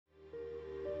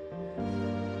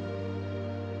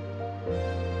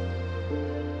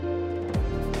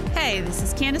Hey, this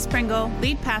is Candace Pringle,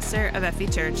 lead pastor of FE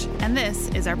Church, and this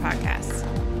is our podcast.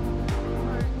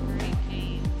 Our Great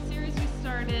Gain series we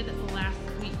started last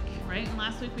week, right? And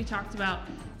last week we talked about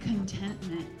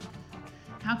contentment.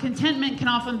 How contentment can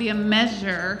often be a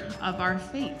measure of our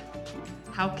faith.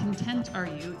 How content are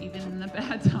you even in the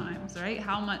bad times, right?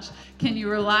 How much can you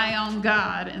rely on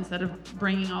God instead of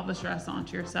bringing all the stress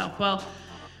onto yourself? Well,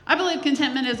 I believe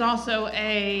contentment is also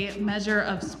a measure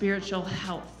of spiritual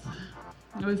health.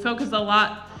 We focus a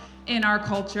lot in our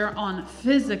culture on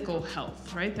physical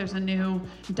health, right? There's a new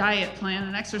diet plan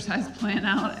and exercise plan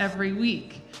out every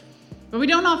week. But we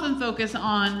don't often focus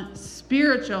on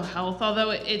spiritual health,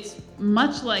 although it's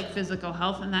much like physical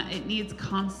health in that it needs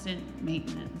constant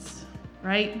maintenance,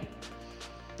 right?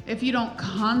 If you don't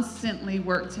constantly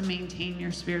work to maintain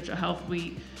your spiritual health,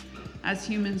 as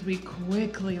humans, we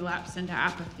quickly lapse into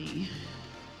apathy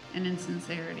and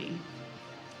insincerity.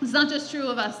 It's not just true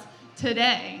of us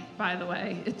today, by the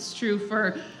way. It's true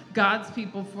for God's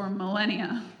people for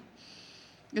millennia.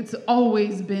 It's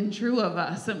always been true of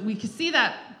us. And we can see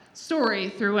that story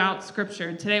throughout Scripture.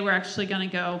 And today we're actually going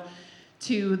to go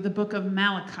to the book of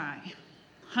Malachi.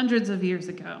 Hundreds of years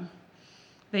ago,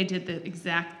 they did the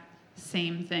exact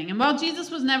same thing. And while Jesus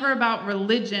was never about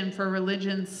religion for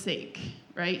religion's sake,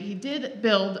 right? He did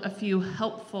build a few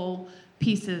helpful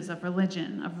pieces of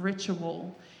religion, of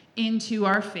ritual, into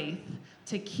our faith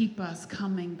to keep us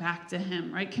coming back to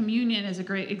him, right? Communion is a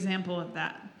great example of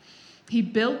that. He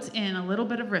built in a little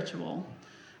bit of ritual.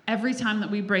 Every time that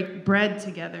we break bread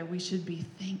together, we should be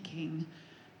thanking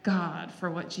God for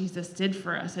what Jesus did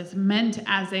for us. It's meant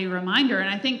as a reminder. And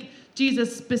I think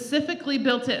Jesus specifically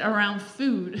built it around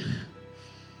food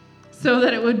so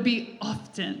that it would be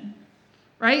often,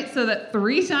 right? So that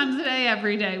 3 times a day,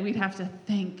 every day, we'd have to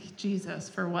thank Jesus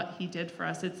for what he did for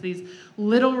us. It's these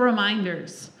little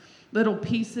reminders, little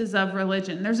pieces of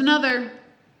religion. There's another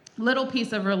little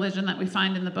piece of religion that we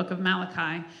find in the book of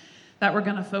Malachi that we're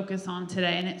going to focus on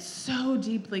today, and it so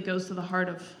deeply goes to the heart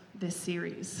of this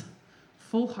series.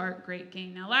 Full heart, great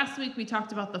gain. Now, last week we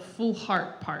talked about the full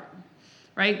heart part,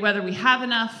 right? Whether we have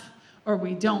enough or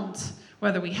we don't,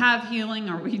 whether we have healing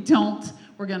or we don't,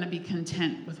 we're going to be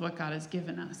content with what God has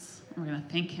given us. We're going to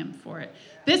thank him for it.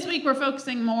 This week we're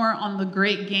focusing more on the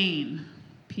great gain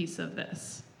piece of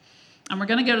this. And we're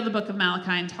going to go to the book of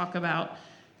Malachi and talk about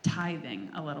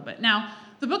tithing a little bit. Now,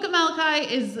 the book of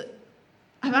Malachi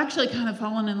I've actually kind of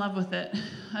fallen in love with it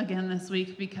again this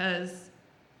week because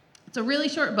it's a really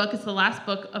short book. It's the last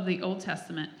book of the Old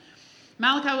Testament.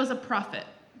 Malachi was a prophet.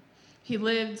 He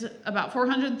lived about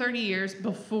 430 years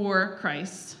before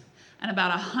Christ and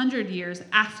about 100 years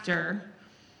after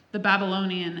the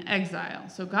Babylonian exile.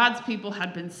 So God's people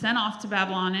had been sent off to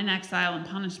Babylon in exile and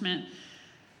punishment.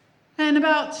 And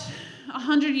about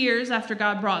 100 years after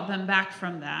God brought them back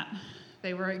from that,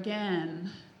 they were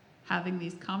again having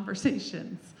these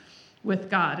conversations with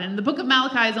God. And the book of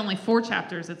Malachi is only 4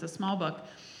 chapters. It's a small book.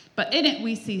 But in it,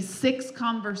 we see 6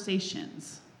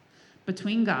 conversations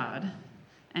between God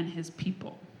and his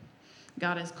people.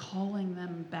 God is calling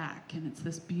them back, and it's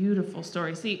this beautiful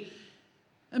story. See,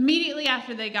 immediately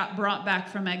after they got brought back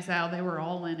from exile, they were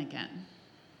all in again.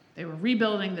 They were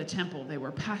rebuilding the temple. They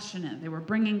were passionate. They were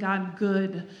bringing God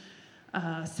good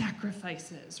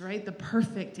sacrifices, right? The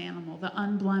perfect animal, the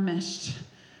unblemished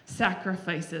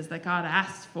sacrifices that God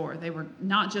asked for. They were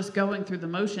not just going through the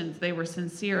motions. They were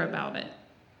sincere about it.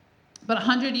 But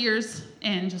 100 years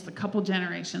in, just a couple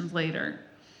generations later,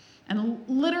 and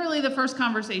literally the first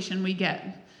conversation we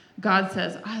get, God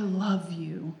says, I love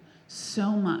you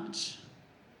so much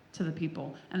to the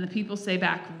people. And the people say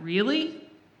back, really?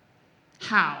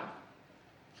 How?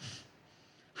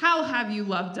 How have you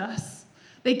loved us?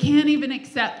 They can't even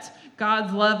accept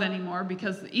God's love anymore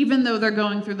because even though they're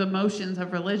going through the motions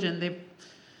of religion, they've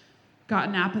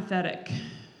gotten apathetic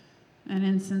and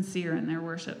insincere in their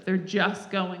worship. They're just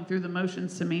going through the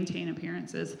motions to maintain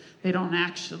appearances. They don't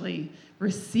actually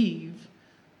receive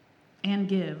and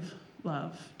give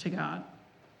love to God.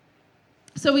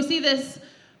 So we see this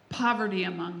poverty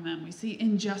among them. We see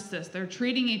injustice. They're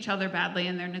treating each other badly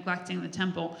and they're neglecting the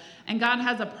temple. And God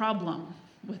has a problem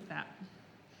with that.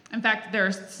 In fact, there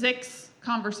are 6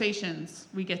 conversations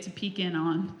we get to peek in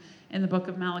on in the book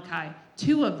of Malachi.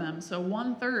 2 of them, so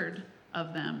 1/3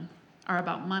 of them, are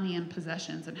about money and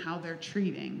possessions and how they're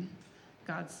treating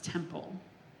God's temple.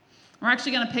 We're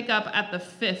actually going to pick up at the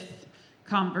 5th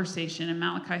conversation in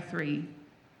Malachi 3,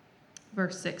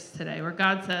 verse 6 today, where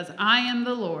God says, I am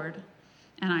the Lord,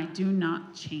 and I do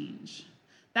not change.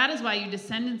 That is why you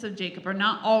descendants of Jacob are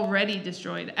not already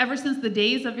destroyed. Ever since the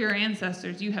days of your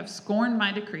ancestors, you have scorned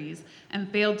my decrees and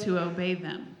failed to obey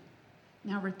them.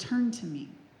 Now return to me,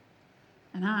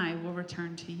 and I will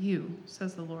return to you,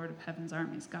 says the Lord of heaven's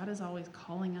armies. God is always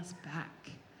calling us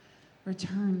back.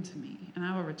 Return to me, and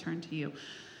I will return to you.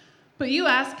 But you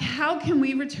ask, how can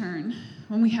we return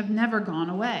when we have never gone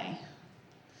away?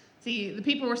 See, the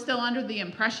people were still under the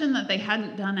impression that they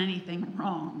hadn't done anything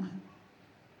wrong.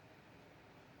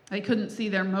 They couldn't see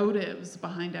their motives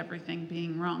behind everything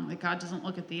being wrong. That God doesn't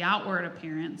look at the outward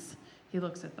appearance. He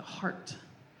looks at the heart.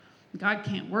 God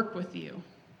can't work with you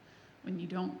when you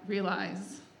don't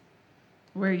realize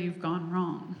where you've gone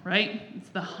wrong, right? It's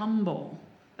the humble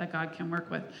that God can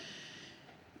work with.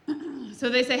 So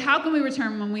they say, how can we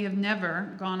return when we have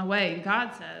never gone away?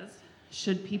 God says,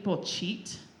 should people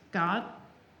cheat God?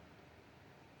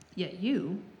 Yet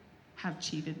you have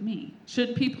cheated me.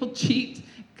 Should people cheat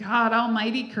God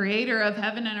Almighty, creator of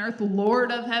heaven and earth,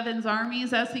 Lord of heaven's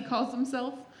armies, as he calls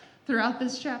himself throughout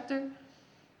this chapter?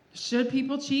 Should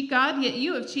people cheat God? Yet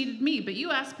you have cheated me. But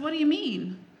you ask, what do you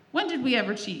mean? When did we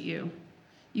ever cheat you?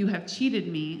 You have cheated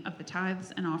me of the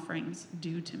tithes and offerings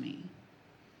due to me.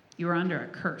 You are under a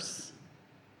curse,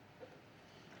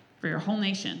 for your whole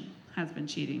nation has been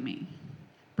cheating me.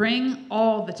 Bring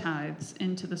all the tithes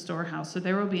into the storehouse, so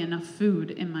there will be enough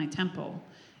food in my temple.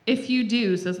 If you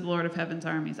do, says the Lord of heaven's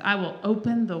armies, I will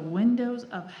open the windows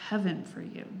of heaven for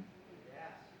you.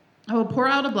 I will pour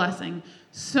out a blessing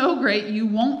so great you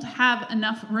won't have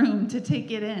enough room to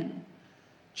take it in.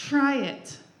 Try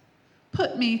it.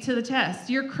 Put me to the test.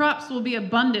 Your crops will be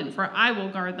abundant, for I will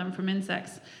guard them from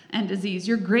insects and disease.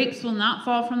 Your grapes will not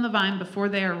fall from the vine before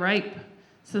they are ripe,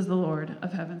 says the Lord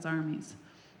of heaven's armies.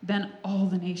 Then all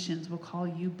the nations will call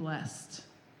you blessed.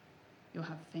 You'll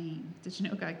have fame. Did you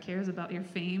know God cares about your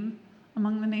fame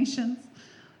among the nations?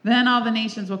 Then all the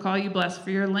nations will call you blessed,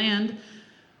 for your land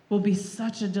will be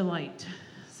such a delight,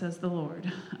 says the Lord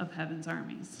of heaven's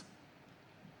armies.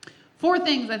 4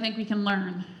 things I think we can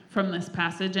learn from this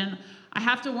passage, and I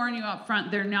have to warn you up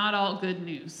front, they're not all good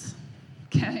news,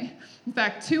 okay? In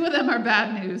fact, 2 of them are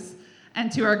bad news, and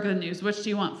 2 are good news. Which do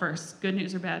you want first, good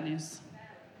news or bad news?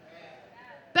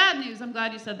 Bad news. I'm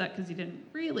glad you said that because you didn't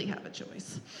really have a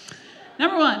choice.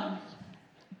 Number 1,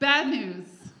 bad news.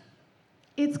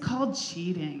 It's called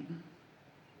cheating.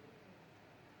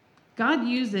 God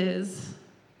uses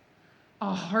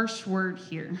a harsh word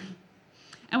here.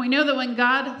 And we know that when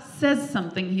God says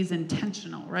something, he's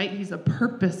intentional, right? He's a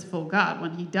purposeful God.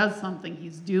 When he does something,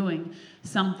 he's doing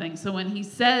something. So when he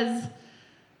says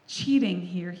cheating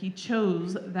here, he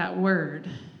chose that word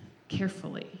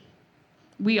carefully.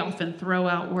 We often throw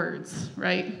out words,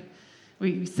 right?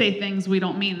 We say things we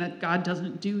don't mean. That God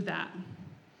doesn't do that.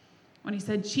 When he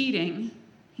said cheating,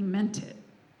 he meant it.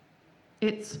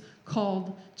 It's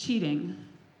called cheating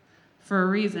for a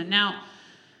reason. Now,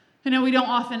 I know we don't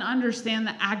often understand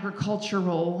the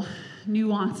agricultural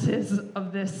nuances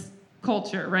of this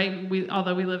culture, right?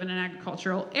 Although we live in an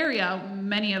agricultural area,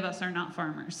 many of us are not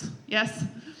farmers, yes?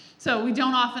 So we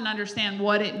don't often understand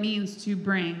what it means to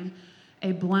bring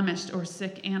a blemished or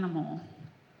sick animal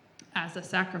as a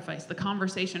sacrifice. The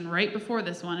conversation right before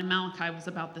this one in Malachi was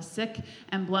about the sick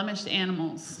and blemished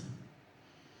animals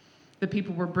the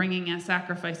people were bringing as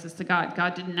sacrifices to God.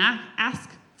 God didn't ask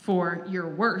for your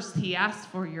worst. He asked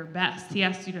for your best. He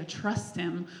asked you to trust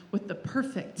him with the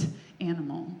perfect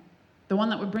animal, the one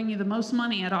that would bring you the most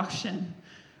money at auction,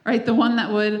 right? The one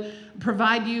that would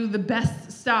provide you the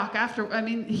best stock after. I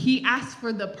mean, he asked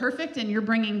for the perfect, and you're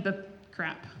bringing the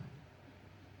crap.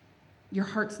 Your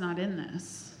heart's not in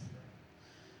this.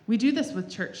 We do this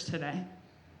with church today.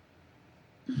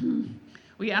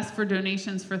 We ask for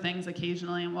donations for things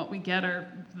occasionally, and what we get are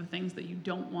the things that you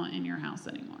don't want in your house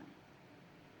anymore.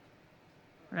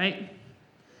 Right?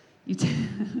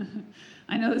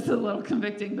 I know this is a little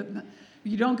convicting, but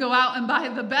you don't go out and buy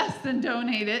the best and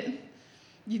donate it.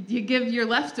 You give your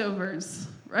leftovers,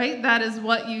 right? That is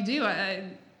what you do. I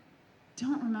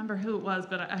don't remember who it was,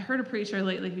 but I heard a preacher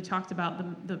lately who talked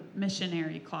about the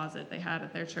missionary closet they had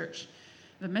at their church.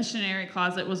 The missionary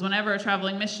closet was whenever a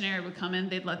traveling missionary would come in,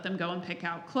 they'd let them go and pick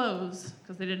out clothes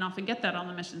because they didn't often get that on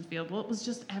the mission field. Well, it was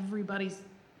just everybody's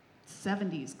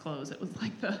 70s clothes. It was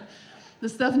like the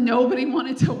stuff nobody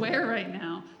wanted to wear right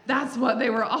now. That's what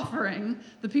they were offering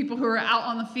the people who were out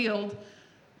on the field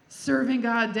serving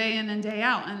God day in and day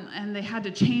out. And they had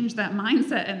to change that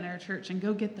mindset in their church and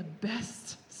go get the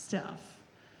best stuff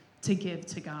to give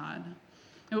to God.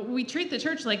 We treat the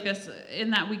church like this in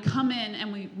that we come in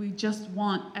and we just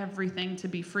want everything to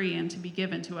be free and to be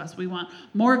given to us. We want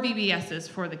more VBSs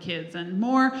for the kids and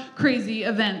more crazy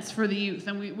events for the youth.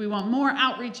 And we want more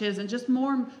outreaches and just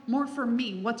more for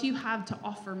me. What do you have to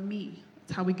offer me?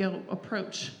 That's how we go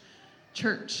approach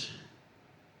church.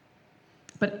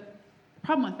 But the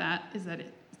problem with that is that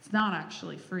it's not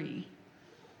actually free,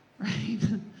 right?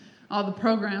 All the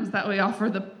programs that we offer,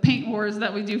 the paint wars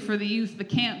that we do for the youth, the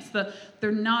camps,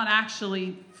 they're not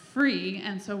actually free,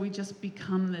 and so we just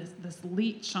become this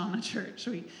leech on a church.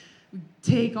 We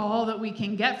take all that we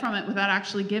can get from it without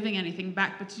actually giving anything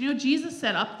back. But Jesus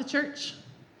set up the church.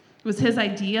 It was his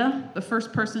idea, the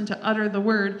first person to utter the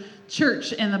word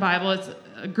church in the Bible. It's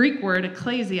a Greek word,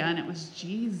 ecclesia, and it was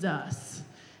Jesus.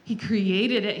 He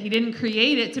created it. He didn't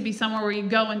create it to be somewhere where you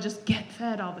go and just get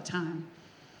fed all the time.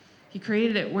 He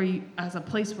created it as a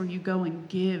place where you go and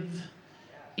give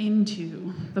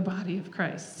into the body of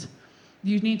Christ.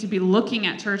 You need to be looking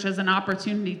at church as an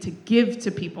opportunity to give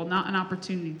to people, not an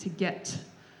opportunity to get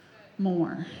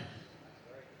more.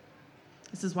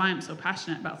 This is why I'm so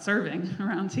passionate about serving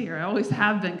around here. I always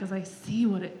have been, because I see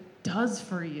what it does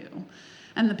for you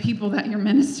and the people that you're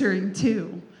ministering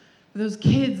to. For those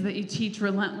kids that you teach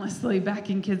relentlessly back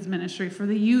in kids ministry, for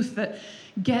the youth that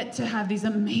get to have these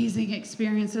amazing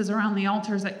experiences around the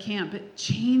altars at camp, it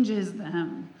changes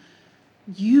them.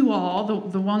 You all,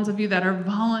 the ones of you that are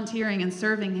volunteering and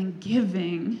serving and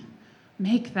giving,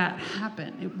 make that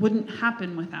happen. It wouldn't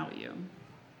happen without you.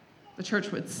 The church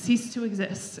would cease to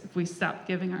exist if we stopped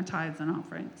giving our tithes and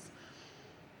offerings.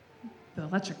 The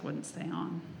electric wouldn't stay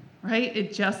on. Right?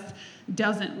 It just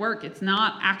doesn't work. It's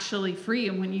not actually free.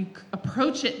 And when you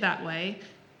approach it that way,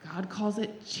 God calls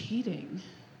it cheating.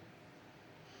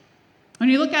 When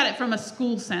you look at it from a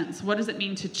school sense, what does it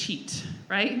mean to cheat,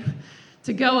 right?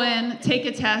 To go in, take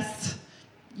a test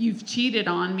you've cheated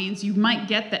on means you might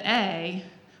get the A,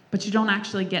 but you don't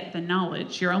actually get the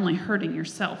knowledge. You're only hurting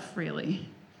yourself, really.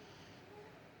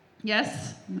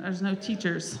 Yes? There's no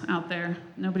teachers out there.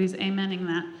 Nobody's amening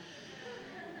that.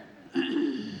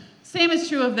 Same is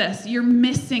true of this. You're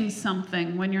missing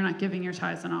something when you're not giving your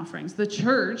tithes and offerings. The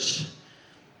church,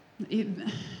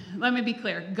 let me be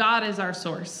clear, God is our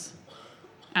source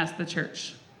as the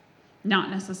church, not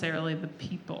necessarily the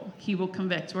people. He will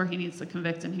convict where he needs to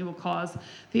convict, and he will cause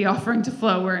the offering to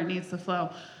flow where it needs to flow.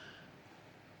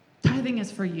 Tithing is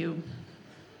for you.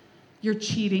 You're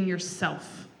cheating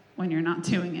yourself when you're not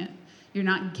doing it. You're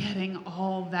not getting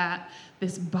all that,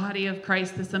 this body of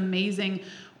Christ, this amazing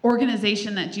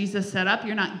organization that Jesus set up.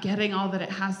 You're not getting all that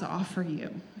it has to offer you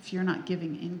if you're not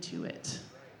giving into it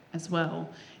as well.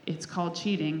 It's called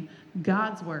cheating.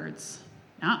 God's words,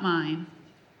 not mine.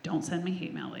 Don't send me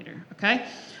hate mail later, okay?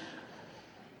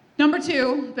 Number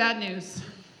 2, bad news.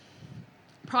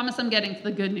 Promise I'm getting to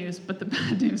the good news, but the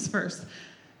bad news first.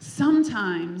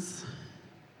 Sometimes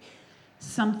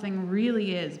something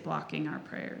really is blocking our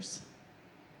prayers.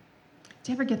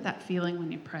 Do you ever get that feeling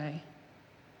when you pray?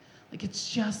 Like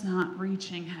it's just not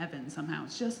reaching heaven somehow.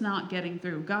 It's just not getting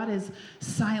through. God is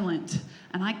silent,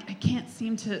 and I can't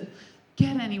seem to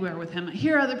get anywhere with him. I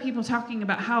hear other people talking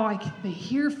about how they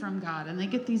hear from God and they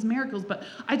get these miracles, but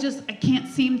I can't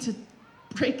seem to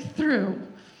break through.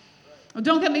 Well,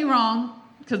 don't get me wrong,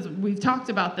 because we've talked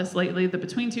about this lately, the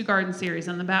Between Two Gardens series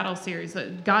and the Battle series,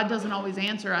 that God doesn't always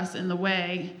answer us in the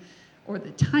way or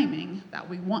the timing that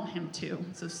we want him to.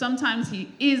 So sometimes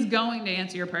he is going to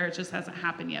answer your prayer, it just hasn't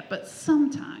happened yet. But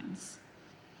sometimes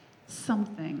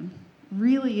something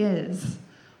really is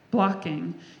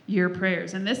blocking your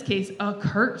prayers. In this case, a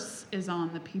curse is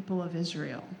on the people of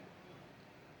Israel.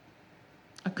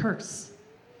 A curse.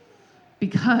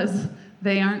 Because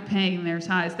they aren't paying their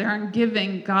tithes. They aren't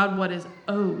giving God what is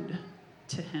owed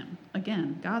to him.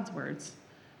 Again, God's words,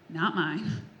 not mine.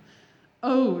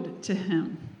 Owed to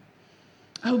him.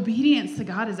 Obedience to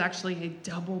God is actually a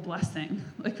double blessing,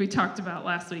 like we talked about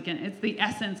last week, and it's the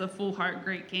essence of full heart,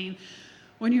 great gain.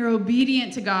 When you're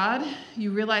obedient to God, you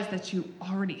realize that you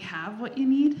already have what you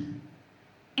need,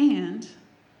 and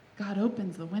God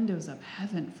opens the windows of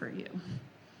heaven for you.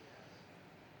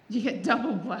 You get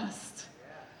double blessed.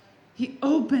 He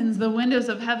opens the windows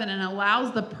of heaven and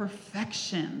allows the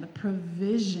perfection, the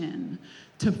provision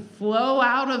to flow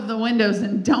out of the windows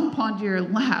and dump onto your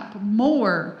lap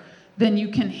more than you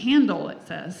can handle, it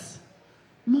says.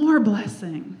 More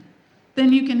blessing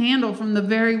than you can handle from the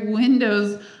very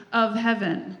windows of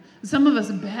heaven. Some of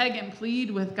us beg and plead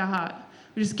with God.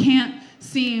 We just can't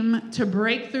seem to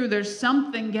break through. There's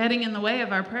something getting in the way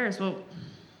of our prayers. Well,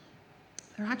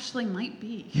 there actually might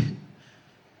be.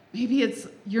 Maybe it's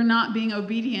you're not being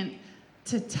obedient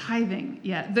to tithing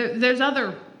yet. There's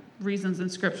other reasons in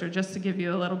Scripture, just to give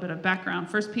you a little bit of background.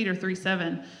 1 Peter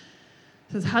 3:7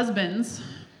 says, "Husbands,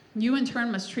 you in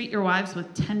turn must treat your wives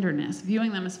with tenderness,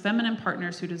 viewing them as feminine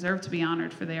partners who deserve to be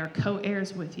honored, for they are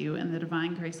co-heirs with you in the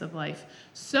divine grace of life,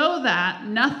 so that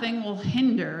nothing will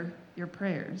hinder your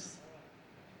prayers."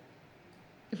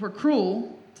 If we're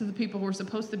cruel to the people we're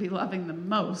supposed to be loving the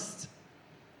most,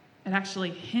 it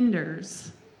actually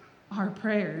hinders our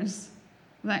prayers.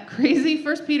 Isn't that crazy?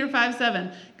 1 Peter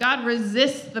 5:7, God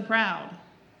resists the proud,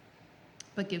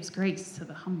 but gives grace to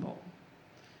the humble.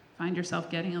 Find yourself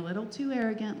getting a little too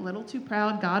arrogant, a little too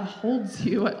proud, God holds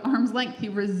you at arm's length. He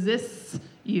resists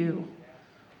you,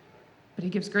 but he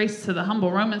gives grace to the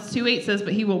humble. Romans 2:8 says,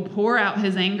 "But he will pour out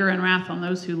his anger and wrath on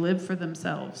those who live for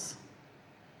themselves,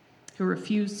 who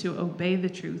refuse to obey the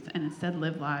truth and instead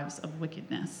live lives of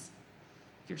wickedness."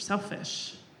 If you're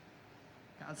selfish,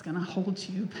 God's going to hold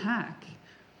you back.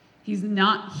 He's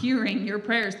not hearing your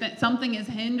prayers. Something is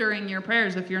hindering your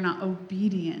prayers if you're not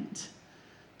obedient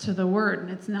to the word. And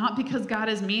it's not because God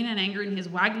is mean and angry and he's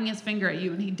wagging his finger at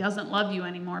you and he doesn't love you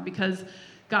anymore, because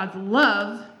God's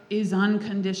love is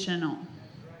unconditional.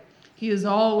 He is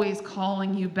always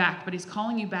calling you back, but he's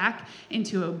calling you back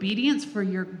into obedience for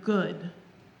your good,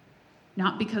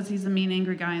 not because he's a mean,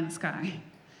 angry guy in the sky.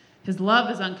 His love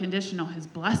is unconditional. His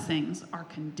blessings are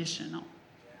conditional.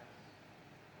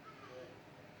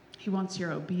 He wants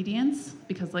your obedience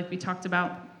because, like we talked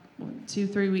about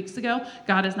 2-3 weeks ago,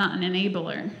 God is not an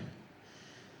enabler.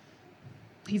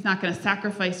 He's not going to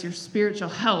sacrifice your spiritual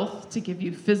health to give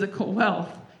you physical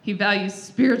wealth. He values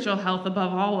spiritual health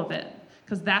above all of it,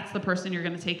 because that's the person you're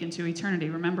going to take into eternity.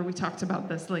 Remember, we talked about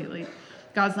this lately.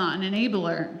 God's not an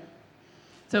enabler.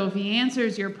 So if he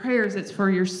answers your prayers, it's for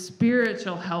your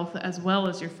spiritual health as well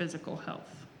as your physical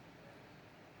health.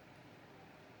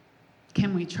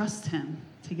 Can we trust him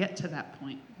to get to that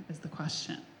point is the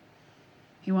question.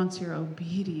 He wants your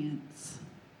obedience.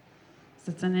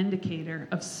 So it's an indicator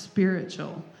of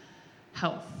spiritual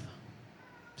health.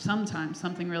 Sometimes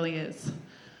something really is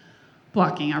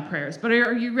blocking our prayers. But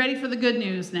are you ready for the good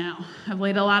news now? I've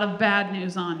laid a lot of bad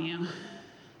news on you.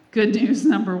 Good news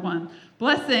number 1.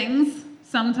 Blessings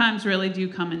sometimes really do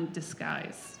come in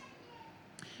disguise.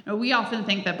 You know, we often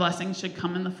think that blessings should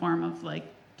come in the form of like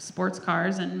sports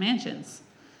cars and mansions.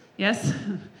 Yes?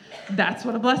 That's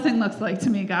what a blessing looks like to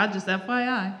me, God, just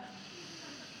FYI.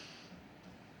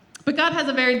 But God has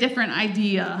a very different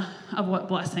idea of what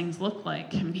blessings look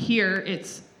like. And here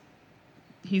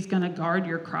he's going to guard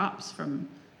your crops from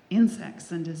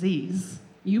insects and disease.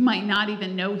 You might not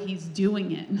even know he's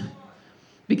doing it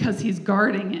because he's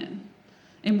guarding it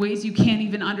in ways you can't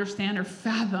even understand or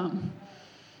fathom.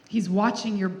 He's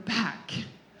watching your back.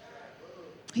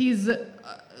 He's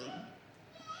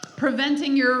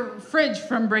preventing your fridge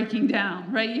from breaking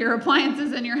down, right? Your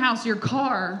appliances in your house, your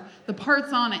car, the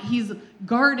parts on it. He's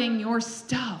guarding your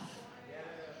stuff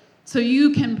so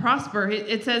you can prosper.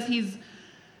 It says he's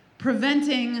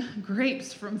preventing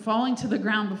grapes from falling to the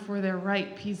ground before they're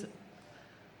ripe. He's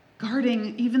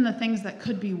guarding even the things that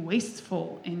could be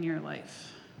wasteful in your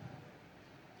life.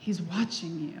 He's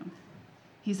watching you.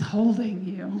 He's holding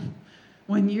you.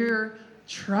 When you're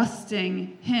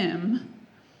trusting him,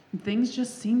 things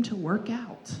just seem to work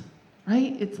out,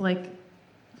 right? It's like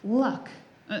luck.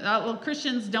 Well,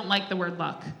 Christians don't like the word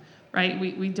luck, right?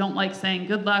 We don't like saying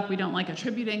good luck. We don't like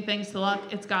attributing things to luck.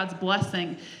 It's God's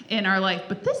blessing in our life.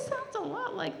 But this sounds a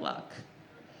lot like luck.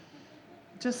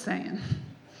 Just saying.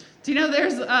 Do you know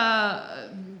there's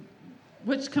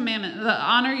which commandment? The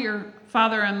honor your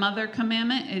father and mother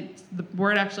commandment. The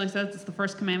word actually says it's the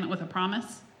first commandment with a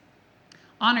promise.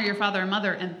 Honor your father and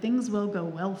mother, and things will go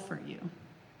well for you.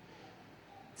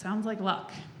 Sounds like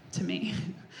luck to me.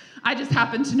 I just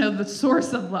happen to know the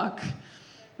source of luck,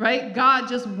 right? God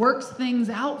just works things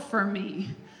out for me.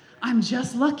 I'm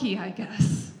just lucky, I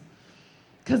guess,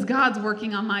 because God's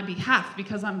working on my behalf.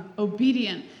 Because I'm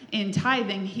obedient in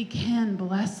tithing, he can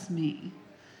bless me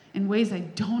in ways I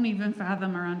don't even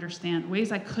fathom or understand,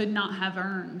 ways I could not have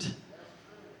earned.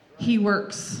 He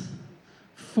works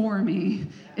for me.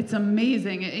 It's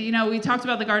amazing. You know, we talked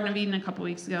about the Garden of Eden a couple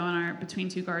weeks ago in our Between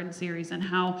Two Gardens series, and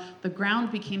how the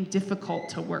ground became difficult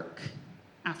to work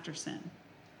after sin,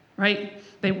 right?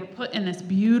 They were put in this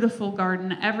beautiful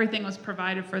garden. Everything was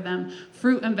provided for them.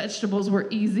 Fruit and vegetables were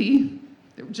easy.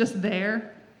 They were just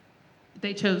there.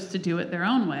 They chose to do it their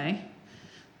own way.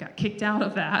 Got kicked out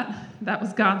of that. That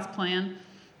was God's plan.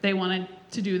 They wanted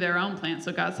to do their own plan.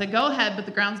 So God said, go ahead, but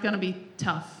the ground's going to be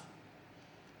tough.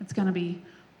 It's going to be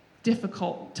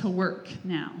difficult to work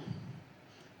now.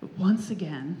 But once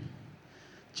again,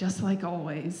 just like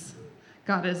always,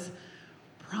 God is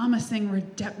promising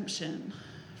redemption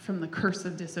from the curse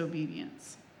of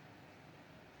disobedience.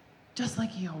 Just like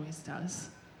he always does.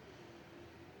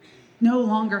 No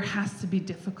longer has to be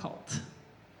difficult.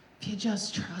 If you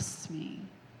just trust me.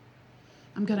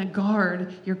 I'm going to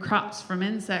guard your crops from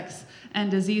insects and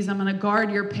disease. I'm going to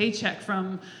guard your paycheck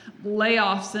from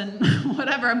layoffs and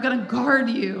whatever. I'm going to guard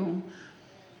you.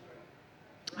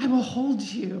 I will hold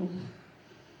you.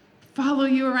 Follow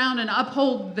you around and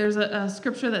uphold. There's a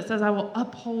scripture that says, I will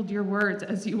uphold your words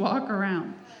as you walk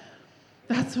around.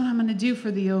 That's what I'm going to do for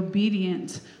the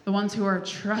obedient, the ones who are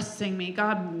trusting me.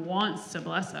 God wants to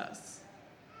bless us.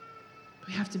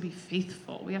 We have to be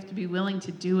faithful. We have to be willing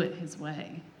to do it his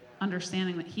way,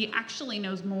 understanding that he actually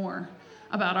knows more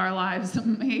about our lives.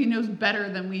 He knows better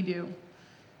than we do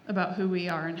about who we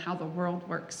are and how the world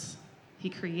works. He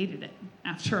created it,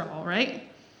 after all, right?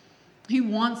 He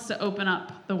wants to open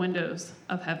up the windows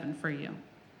of heaven for you.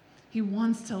 He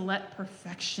wants to let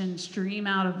perfection stream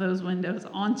out of those windows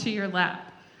onto your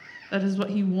lap. That is what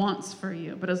he wants for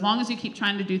you. But as long as you keep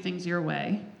trying to do things your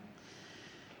way,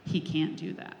 he can't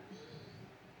do that.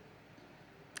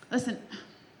 Listen,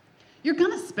 you're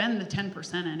going to spend the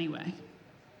 10% anyway.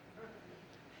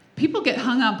 People get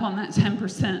hung up on that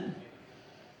 10%,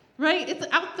 right? It's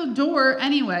out the door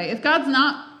anyway. If God's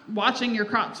not watching your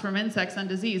crops from insects and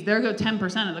disease, there go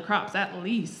 10% of the crops at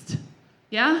least.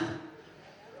 Yeah?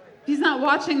 He's not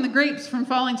watching the grapes from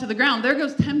falling to the ground. There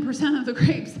goes 10% of the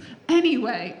grapes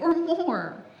anyway, or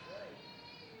more.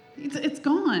 It's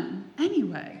gone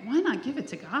anyway. Why not give it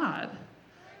to God?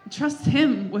 Trust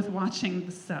him with watching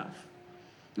the stuff.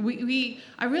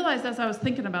 I realized as I was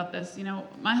thinking about this,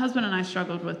 my husband and I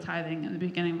struggled with tithing in the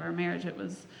beginning of our marriage. It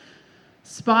was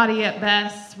spotty at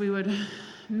best. We would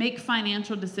make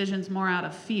financial decisions more out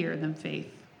of fear than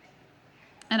faith.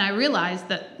 And I realized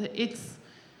that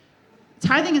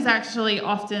tithing is actually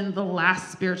often the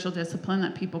last spiritual discipline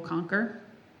that people conquer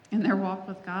in their walk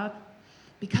with God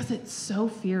because it's so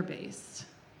fear-based.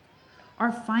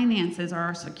 Our finances are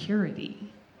our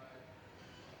security.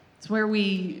 It's where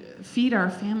we feed our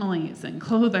families and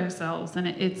clothe ourselves, and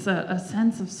it's a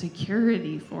sense of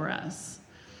security for us.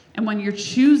 And when you're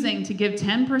choosing to give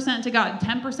 10% to God,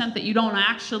 10% that you don't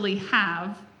actually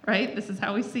have, right? This is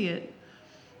how we see it.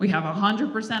 We have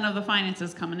 100% of the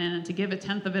finances coming in, and to give a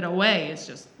tenth of it away, it's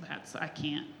just, I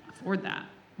can't afford that,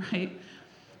 right?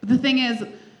 But the thing is,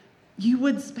 you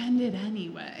would spend it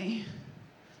anyway.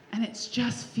 And it's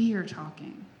just fear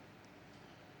talking.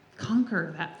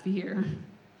 Conquer that fear.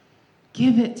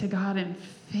 Give it to God in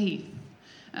faith.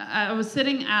 I was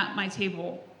sitting at my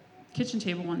kitchen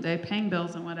table one day, paying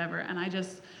bills and whatever, and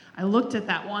I looked at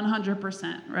that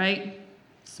 100%, right?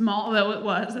 Small though it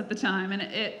was at the time, and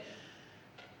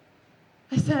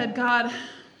I said, God,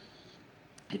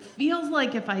 it feels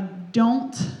like if I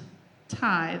don't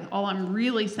tithe, all I'm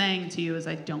really saying to you is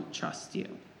I don't trust you.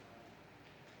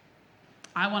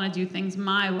 I want to do things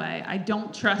my way. I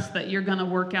don't trust that you're going to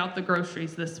work out the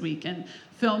groceries this week and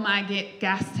fill my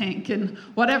gas tank and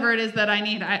whatever it is that I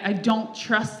need. I don't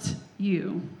trust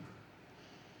you.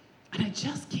 And I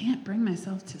just can't bring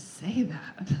myself to say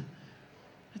that.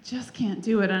 I just can't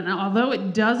do it. And although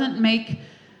it doesn't make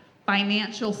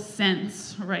financial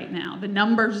sense right now, the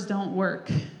numbers don't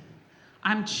work,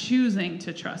 I'm choosing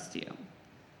to trust you.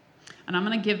 And I'm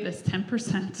going to give this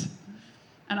 10%.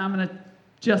 And I'm going to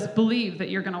just believe that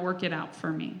you're going to work it out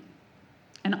for me.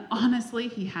 And honestly,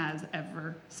 he has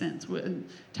ever since.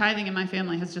 Tithing in my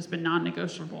family has just been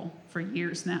non-negotiable for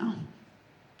years now.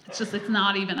 It's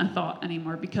not even a thought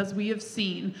anymore because we have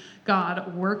seen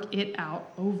God work it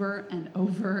out over and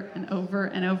over and over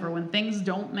and over. When things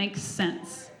don't make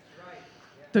sense,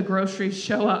 the groceries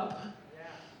show up.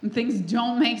 When things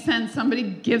don't make sense, somebody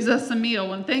gives us a meal.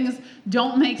 When things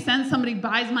don't make sense, somebody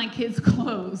buys my kids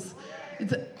clothes.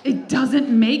 It doesn't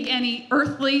make any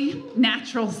earthly,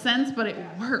 natural sense, but it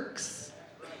works.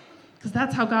 Because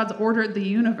that's how God's ordered the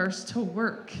universe to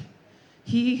work.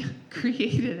 He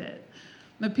created it.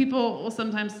 But people will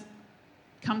sometimes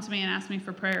come to me and ask me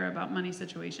for prayer about money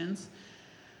situations.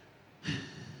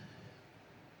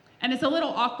 And it's a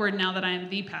little awkward now that I am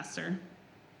the pastor.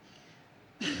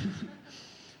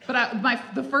 But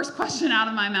the first question out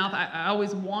of my mouth, I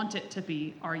always want it to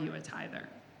be, are you a tither?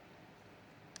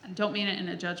 I don't mean it in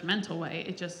a judgmental way.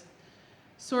 It just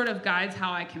sort of guides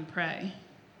how I can pray,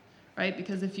 right?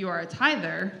 Because if you are a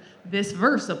tither, this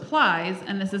verse applies,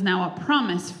 and this is now a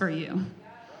promise for you.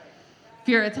 If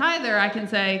you're a tither, I can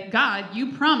say, God,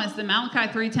 you promised in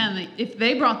Malachi 3:10 that if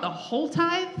they brought the whole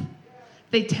tithe,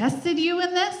 they tested you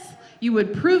in this, you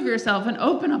would prove yourself and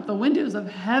open up the windows of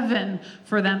heaven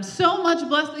for them. So much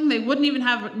blessing, they wouldn't even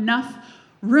have enough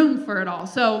room for it all.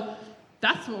 So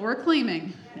that's what we're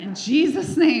claiming. In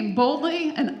Jesus' name,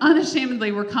 boldly and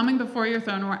unashamedly, we're coming before your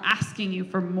throne and we're asking you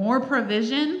for more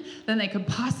provision than they could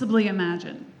possibly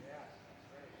imagine.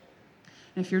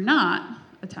 And if you're not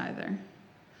a tither,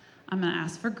 I'm going to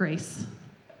ask for grace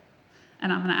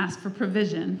and I'm going to ask for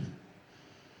provision,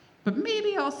 but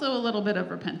maybe also a little bit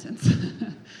of repentance.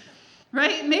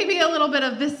 Right? Maybe a little bit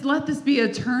of this, let this be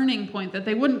a turning point, that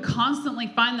they wouldn't constantly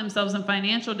find themselves in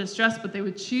financial distress, but they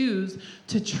would choose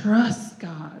to trust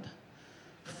God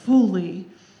fully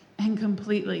and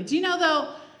completely. Do you know,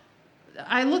 though,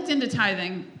 I looked into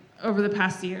tithing over the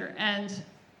past year and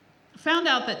found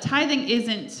out that tithing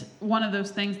isn't one of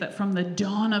those things that from the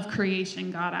dawn of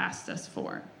creation God asked us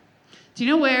for. Do you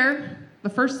know where the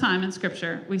first time in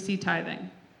Scripture we see tithing?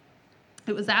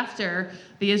 It was after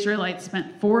the Israelites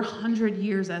spent 400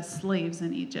 years as slaves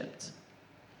in Egypt.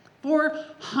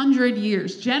 400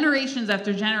 years, generations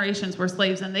after generations were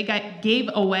slaves, and they gave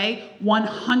away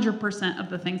 100% of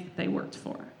the things that they worked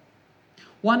for.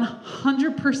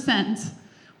 100%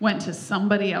 went to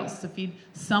somebody else to feed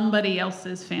somebody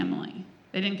else's family.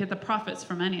 They didn't get the profits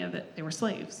from any of it. They were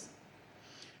slaves.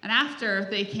 And after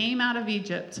they came out of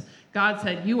Egypt, God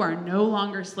said, you are no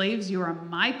longer slaves. You are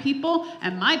my people,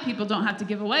 and my people don't have to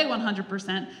give away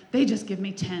 100%. They just give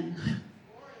me 10.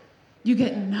 You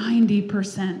get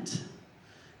 90%.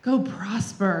 Go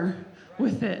prosper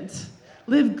with it.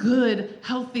 Live good,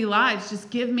 healthy lives. Just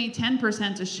give me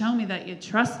 10% to show me that you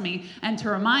trust me and to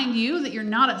remind you that you're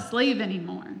not a slave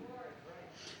anymore.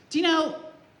 Do you know,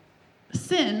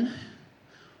 sin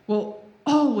will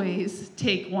always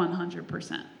take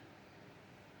 100%.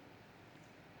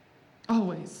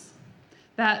 Always.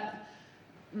 That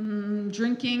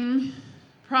drinking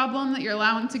problem that you're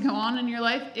allowing to go on in your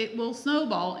life, it will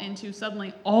snowball into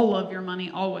suddenly all of your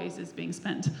money always is being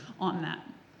spent on that.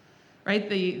 Right?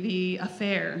 The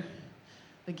affair,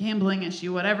 the gambling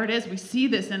issue, whatever it is, we see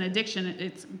this in addiction.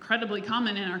 It's incredibly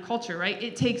common in our culture, right?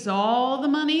 It takes all the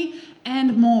money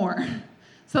and more.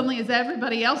 Suddenly it's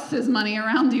everybody else's money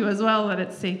around you as well that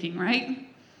it's taking, right?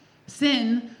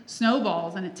 Sin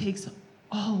snowballs and it takes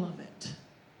all of it.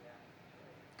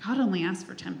 God only asks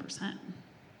for 10%.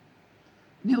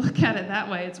 When you look at it that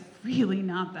way, it's really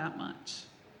not that much.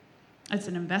 It's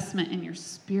an investment in your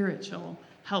spiritual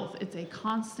health. It's a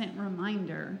constant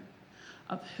reminder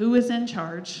of who is in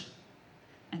charge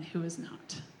and who is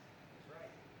not.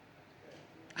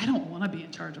 I don't want to be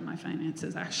in charge of my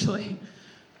finances, actually.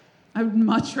 I would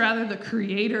much rather the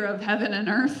creator of heaven and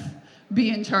earth be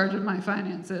in charge of my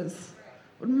finances.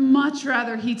 I would much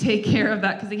rather he take care of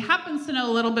that because he happens to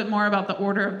know a little bit more about the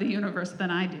order of the universe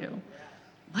than I do.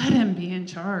 Let him be in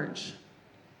charge.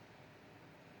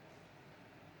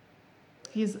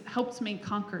 He's helped me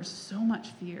conquer so much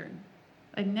fear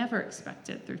I never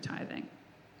expected through tithing.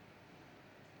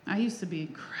 I used to be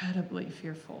incredibly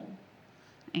fearful,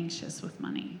 anxious with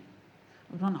money.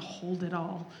 I would want to hold it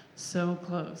all so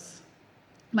close.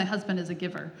 My husband is a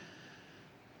giver,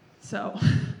 so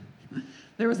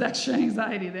there was extra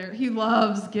anxiety there. He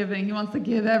loves giving. He wants to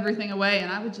give everything away,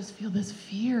 and I would just feel this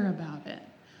fear about it.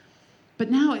 But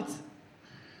now it's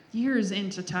years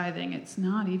into tithing. It's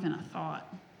not even a thought.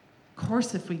 Of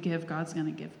course, if we give, God's going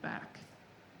to give back.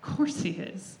 Of course he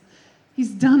is.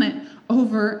 He's done it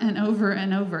over and over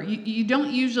and over. You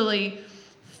don't usually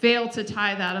fail to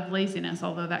tithe out of laziness,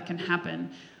 although that can happen,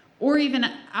 or even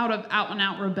out of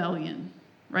out-and-out rebellion,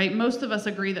 right? Most of us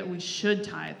agree that we should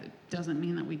tithe. It doesn't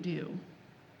mean that we do,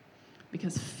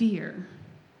 because fear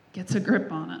gets a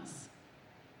grip on us.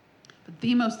 But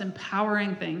the most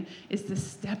empowering thing is to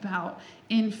step out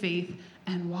in faith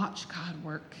and watch God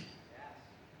work.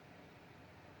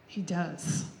 He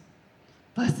does.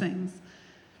 Blessings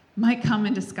might come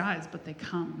in disguise, but they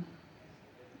come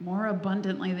more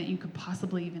abundantly than you could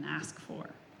possibly even ask for.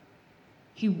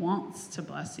 He wants to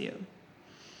bless you.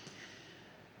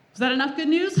 Was that enough good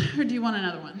news, or do you want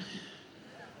another one?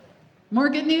 More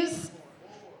good news?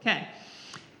 Okay.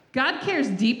 God cares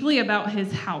deeply about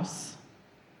his house.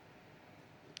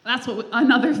 That's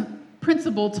another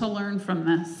principle to learn from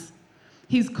this.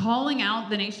 He's calling out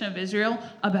the nation of Israel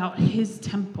about his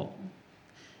temple,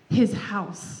 his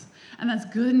house. And that's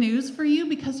good news for you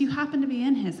because you happen to be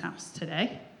in his house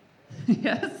today.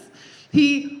 Yes?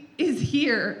 He is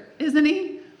here, isn't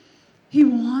he? He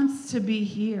wants to be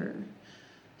here.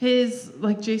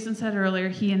 Like Jason said earlier,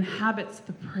 he inhabits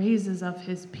the praises of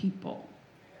his people.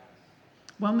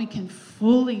 When we can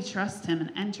fully trust him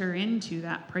and enter into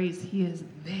that praise, he is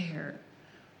there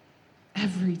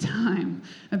every time.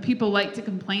 And people like to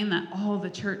complain that all the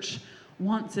church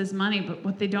wants is money, but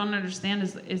what they don't understand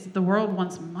is the world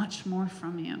wants much more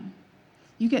from you.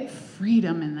 You get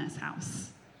freedom in this house.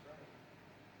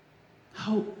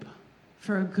 hope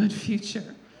for a good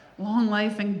future. Long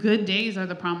life and good days are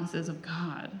the promises of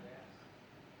God.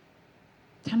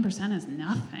 10% is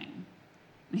nothing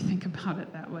when you think about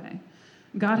it that way.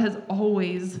 God has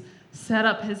always set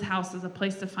up his house as a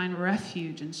place to find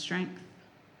refuge and strength,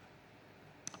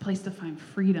 a place to find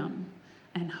freedom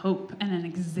and hope and an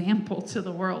example to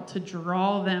the world to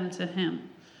draw them to him.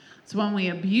 So when we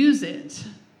abuse it,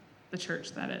 the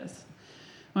church that is,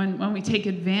 when we take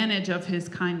advantage of his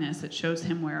kindness, it shows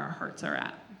him where our hearts are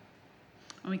at.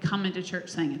 When we come into church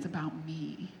saying it's about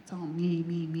me, it's all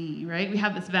me, right? We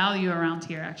have this value around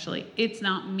here, actually. It's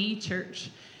not me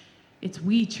church, it's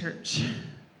we church,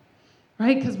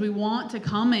 right? Because we want to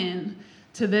come in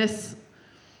to this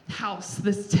house,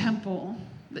 this temple,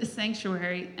 this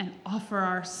sanctuary, and offer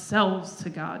ourselves to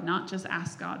God, not just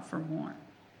ask God for more.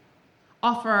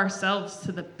 Offer ourselves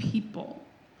to the people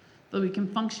so we can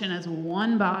function as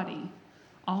one body,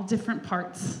 all different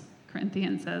parts,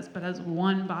 Corinthians says, but as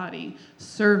one body,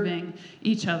 serving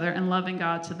each other and loving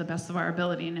God to the best of our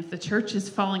ability. And if the church is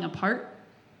falling apart,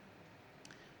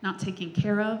 not taken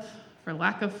care of for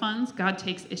lack of funds, God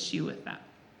takes issue with that.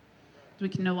 We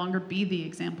can no longer be the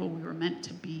example we were meant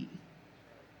to be.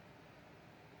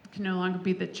 We can no longer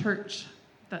be the church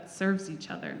that serves each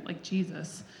other like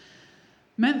Jesus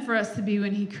meant for us to be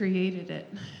when he created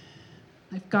it.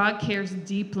 If God cares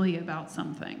deeply about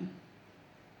something,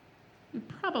 we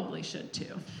probably should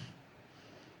too,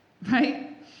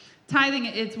 right? Tithing,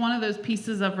 it's one of those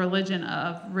pieces of religion,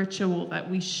 of ritual that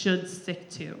we should stick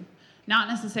to, not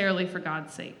necessarily for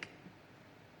God's sake,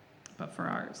 but for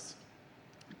ours.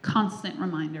 Constant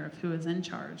reminder of who is in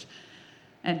charge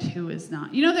and who is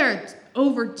not. You know, there are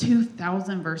over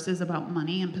 2,000 verses about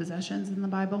money and possessions in the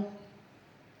Bible.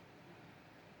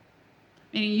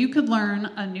 Meaning you could learn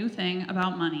a new thing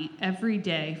about money every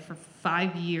day for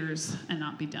 5 years and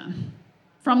not be done.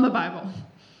 From the Bible.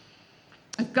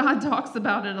 If God talks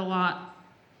about it a lot,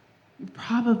 we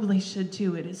probably should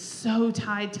too. It is so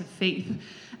tied to faith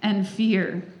and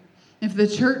fear. If the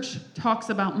church talks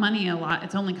about money a lot,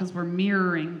 it's only because we're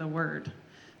mirroring the word.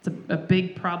 It's a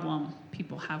big problem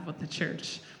people have with the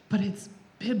church. But it's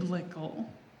biblical.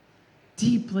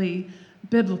 Deeply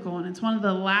biblical. And it's one of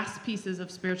the last pieces of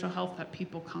spiritual health that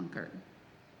people conquer.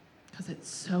 Because it's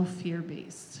so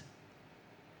fear-based.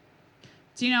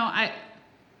 Do you know, I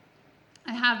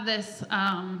have this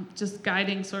just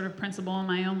guiding sort of principle in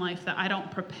my own life that I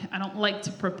don't like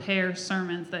to prepare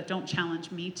sermons that don't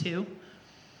challenge me too.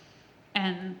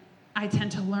 And I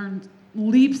tend to learn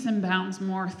leaps and bounds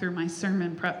more through my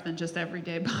sermon prep than just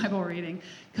everyday Bible reading,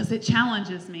 because it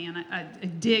challenges me, and I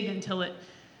dig until it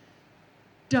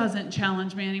doesn't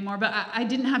challenge me anymore. But I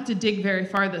didn't have to dig very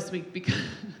far this week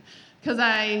because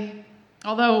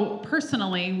although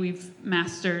personally we've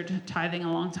mastered tithing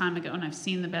a long time ago and I've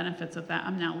seen the benefits of that,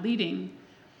 I'm now leading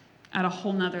at a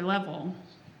whole nother level.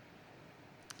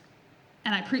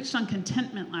 And I preached on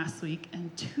contentment last week,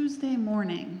 and Tuesday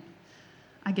morning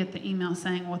I get the email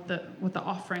saying what the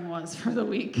offering was for the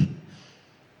week.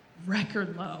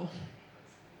 Record low.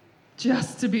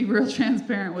 Just to be real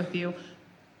transparent with you,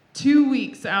 2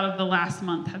 weeks out of the last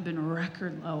month have been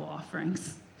record low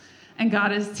offerings. And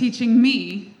God is teaching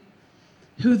me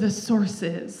who the source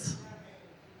is.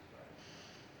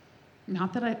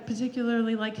 Not that I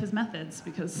particularly like his methods,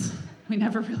 because we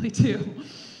never really do.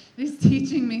 He's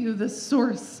teaching me who the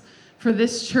source for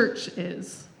this church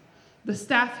is. The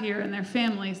staff here and their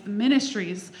families, the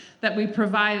ministries that we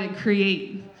provide and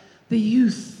create, the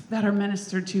youth that are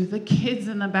ministered to, the kids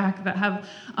in the back that have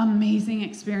amazing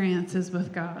experiences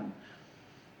with God.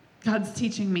 God's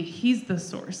teaching me he's the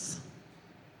source,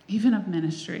 even of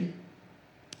ministry,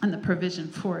 and the provision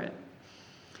for it.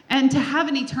 And to have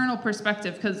an eternal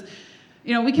perspective, because,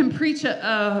 you know, we can preach,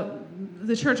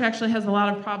 the church actually has a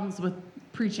lot of problems with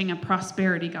preaching a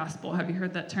prosperity gospel. Have you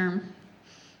heard that term?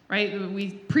 Right?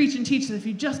 We preach and teach that if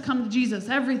you just come to Jesus,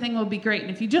 everything will be great.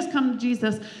 And if you just come to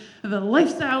Jesus, the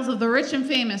lifestyles of the rich and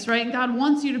famous, right? And God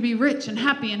wants you to be rich and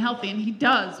happy and healthy, and he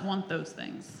does want those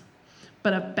things.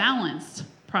 But a balanced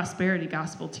prosperity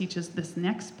gospel teaches this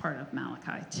next part of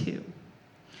Malachi too.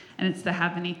 And it's to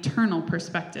have an eternal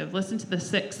perspective. Listen to the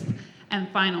 6th and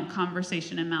final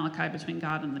conversation in Malachi between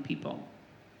God and the people.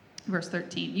 Verse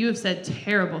 13, "You have said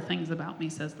terrible things about me,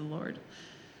 says the Lord.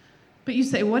 But you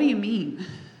say, what do you mean?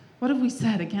 What have we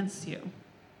said against you?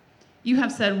 You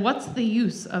have said, what's the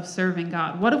use of serving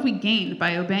God? What have we gained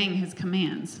by obeying his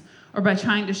commands, or by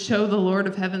trying to show the Lord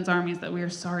of heaven's armies that we are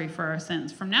sorry for our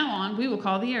sins? From now on, we will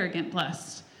call the arrogant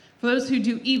blessed. For those who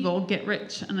do evil get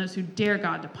rich, and those who dare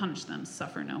God to punish them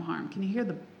suffer no harm." Can you hear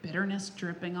the bitterness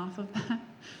dripping off of that?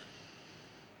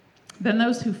 "Then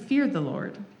those who fear the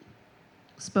Lord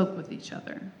spoke with each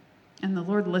other, and the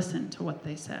Lord listened to what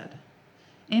they said.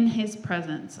 In his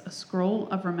presence, a scroll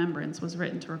of remembrance was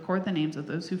written to record the names of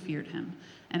those who feared him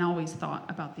and always thought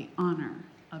about the honor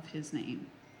of his name.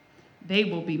 They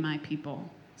will be my people,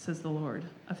 says the Lord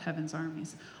of heaven's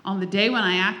armies. On the day when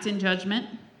I act in judgment,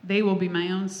 they will be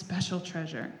my own special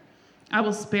treasure. I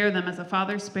will spare them as a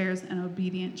father spares an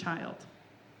obedient child.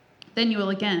 Then you will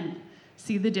again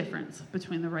see the difference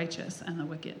between the righteous and the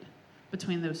wicked,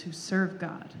 between those who serve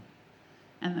God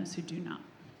and those who do not.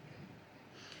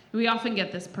 We often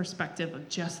get this perspective of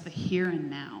just the here and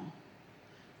now,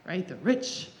 right? The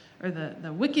rich or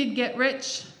the wicked get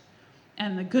rich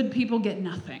and the good people get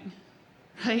nothing,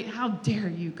 right? How dare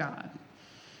you, God?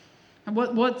 And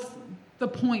what's the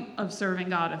point of serving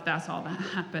God if that's all that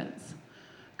happens?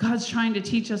 God's trying to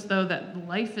teach us, though, that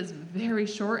life is very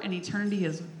short and eternity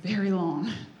is very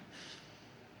long.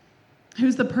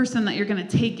 Who's the person that you're going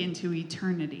to take into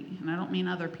eternity? And I don't mean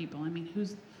other people. I mean,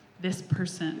 who's this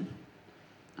person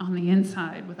on the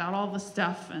inside without all the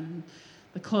stuff and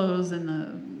the clothes and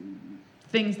the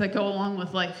things that go along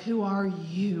with life? Who are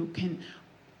you?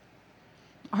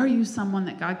 Are you someone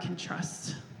that God can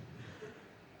trust?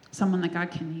 Someone that God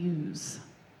can use?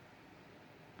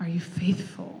 Are you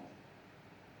faithful?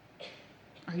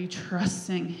 Are you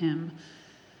trusting him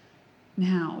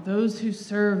now? Those who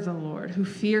serve the Lord, who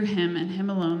fear him and him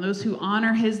alone, those who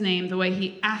honor his name the way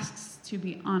he asks to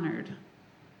be honored,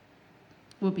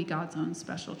 will be God's own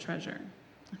special treasure.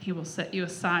 He will set you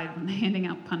aside when handing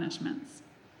out punishments.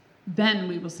 Then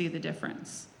we will see the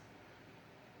difference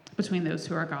between those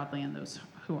who are godly and those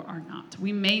who are not.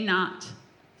 We may not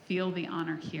feel the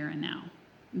honor here and now.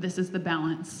 This is the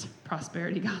balanced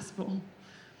prosperity gospel,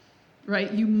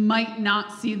 right? You might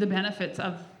not see the benefits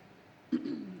of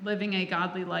living a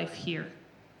godly life here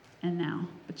and now,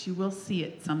 but you will see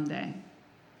it someday.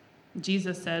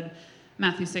 Jesus said,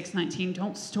 Matthew 6:19,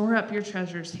 don't store up your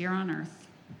treasures here on earth,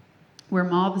 where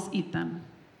moths eat them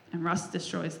and rust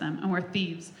destroys them, and where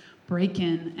thieves break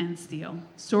in and steal.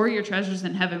 Store your treasures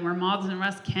in heaven, where moths and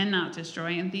rust cannot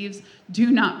destroy, and thieves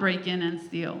do not break in and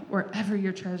steal. Wherever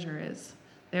your treasure is,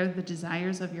 there the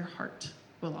desires of your heart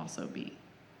will also be.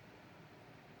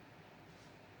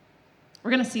 We're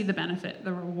going to see the benefit,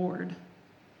 the reward,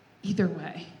 either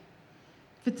way.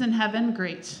 If it's in heaven,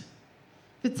 great.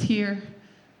 If it's here,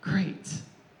 great,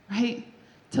 right?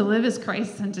 To live is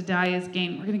Christ and to die is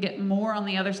gain. We're going to get more on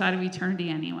the other side of eternity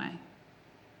anyway.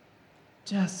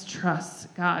 Just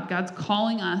trust God. God's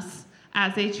calling us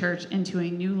as a church into a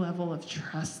new level of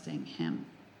trusting him,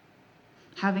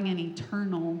 having an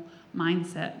eternal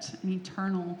mindset, an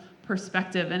eternal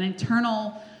perspective, an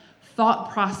eternal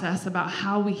thought process about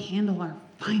how we handle our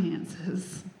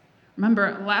finances.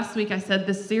 Remember, last week I said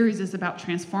this series is about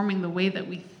transforming the way that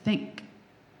we think.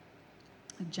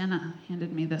 Jenna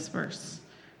handed me this verse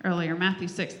earlier. Matthew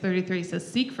 6:33 says,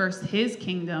 seek first his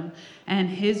kingdom and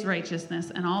his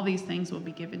righteousness, and all these things will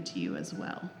be given to you as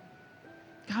well.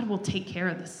 God will take care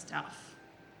of this stuff.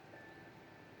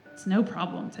 It's no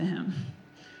problem to him.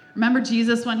 Remember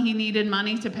Jesus, when he needed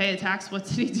money to pay a tax, what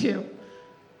did he do?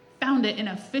 Found it in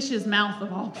a fish's mouth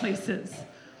of all places.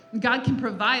 God can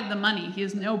provide the money. He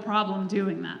has no problem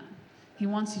doing that. He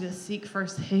wants you to seek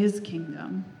first his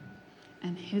kingdom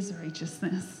and his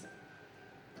righteousness.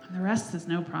 And the rest is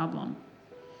no problem.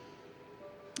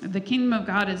 The kingdom of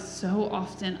God is so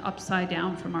often upside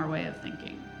down from our way of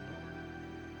thinking.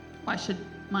 Why should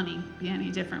money be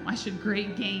any different? Why should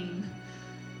great gain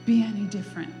be any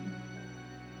different?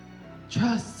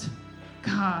 Trust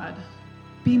God.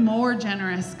 Be more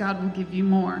generous. God will give you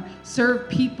more. Serve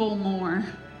people more.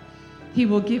 He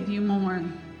will give you more.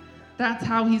 That's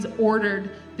how he's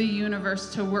ordered the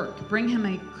universe to work. Bring him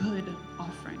a good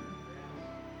offering,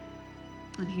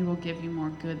 and he will give you more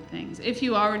good things. If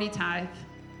you already tithe,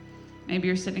 maybe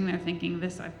you're sitting there thinking,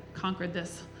 I've conquered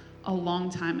this a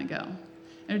long time ago.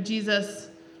 Jesus,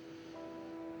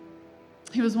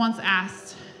 he was once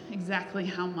asked exactly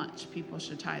how much people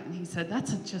should tithe, and he said,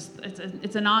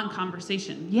 it's a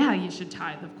non-conversation. Yeah, you should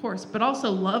tithe, of course, but also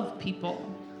love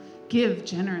people. Give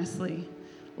generously.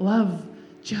 Love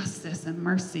justice and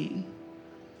mercy.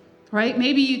 Right?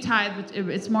 Maybe you tithe, but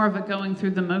it's more of a going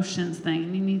through the motions thing,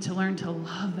 and you need to learn to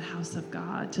love the house of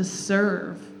God, to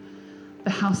serve the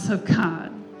house of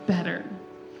God better.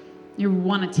 You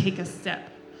want to take a step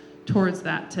towards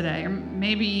that today. Or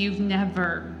maybe you've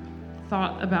never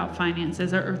thought about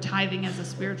finances or tithing as a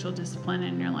spiritual discipline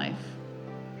in your life.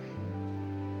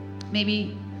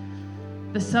 Maybe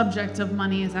the subject of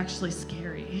money is actually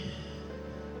scary,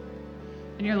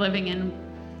 and you're living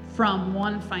from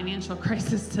one financial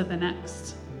crisis to the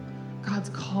next. God's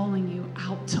calling you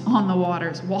out on the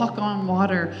waters. Walk on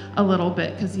water a little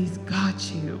bit because he's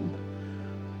got you.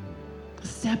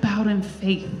 Step out in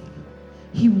faith.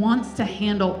 He wants to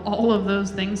handle all of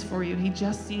those things for you. He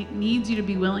just needs you to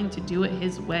be willing to do it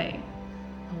his way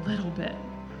a little bit.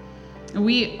 And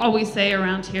we always say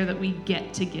around here that we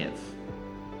get to give.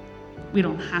 We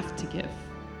don't have to give.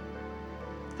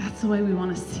 That's the way we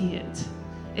want to see it.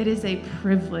 It is a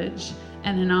privilege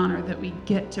and an honor that we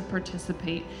get to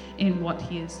participate in what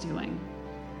he is doing.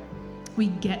 We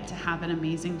get to have an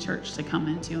amazing church to come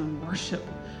into and worship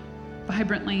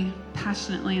vibrantly,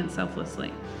 passionately, and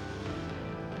selflessly.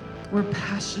 We're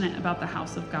passionate about the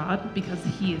house of God because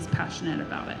he is passionate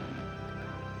about it.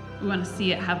 We want to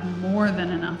see it have more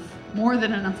than enough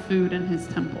food in his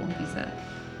temple, he said.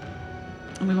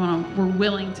 And we're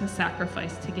willing to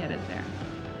sacrifice to get it there.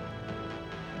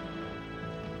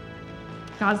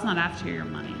 God's not after your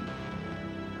money.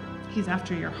 He's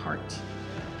after your heart,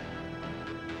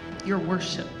 your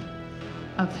worship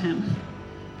of him,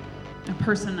 a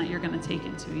person that you're going to take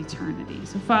into eternity.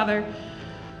 So, Father,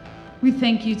 we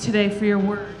thank you today for your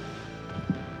word.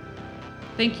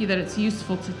 Thank you that it's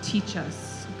useful to teach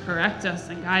us, correct us,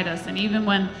 and guide us. And even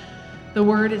when the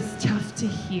word is tough to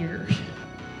hear,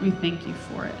 we thank you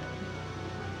for it.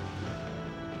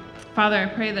 Father, I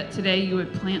pray that today you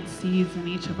would plant seeds in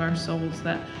each of our souls,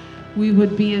 that we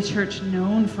would be a church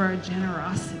known for our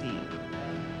generosity,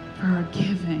 for our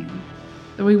giving,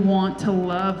 that we want to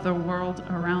love the world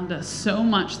around us so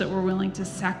much that we're willing to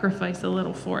sacrifice a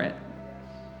little for it.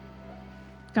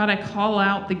 God, I call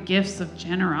out the gifts of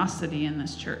generosity in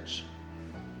this church,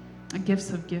 the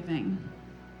gifts of giving,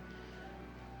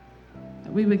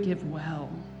 that we would give well.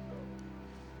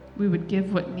 We would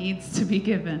give what needs to be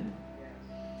given,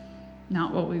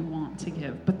 not what we want to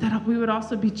give, but that we would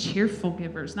also be cheerful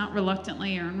givers, not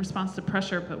reluctantly or in response to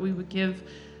pressure, but we would give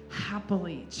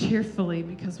happily, cheerfully,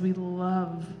 because we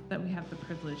love that we have the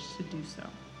privilege to do so.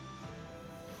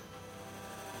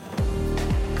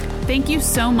 Thank you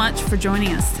so much for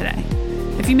joining us today.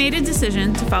 If you made a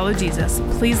decision to follow Jesus,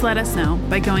 please let us know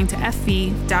by going to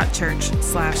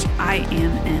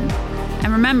fv.church/IAMN.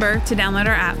 And remember to download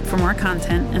our app for more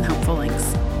content and helpful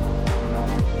links.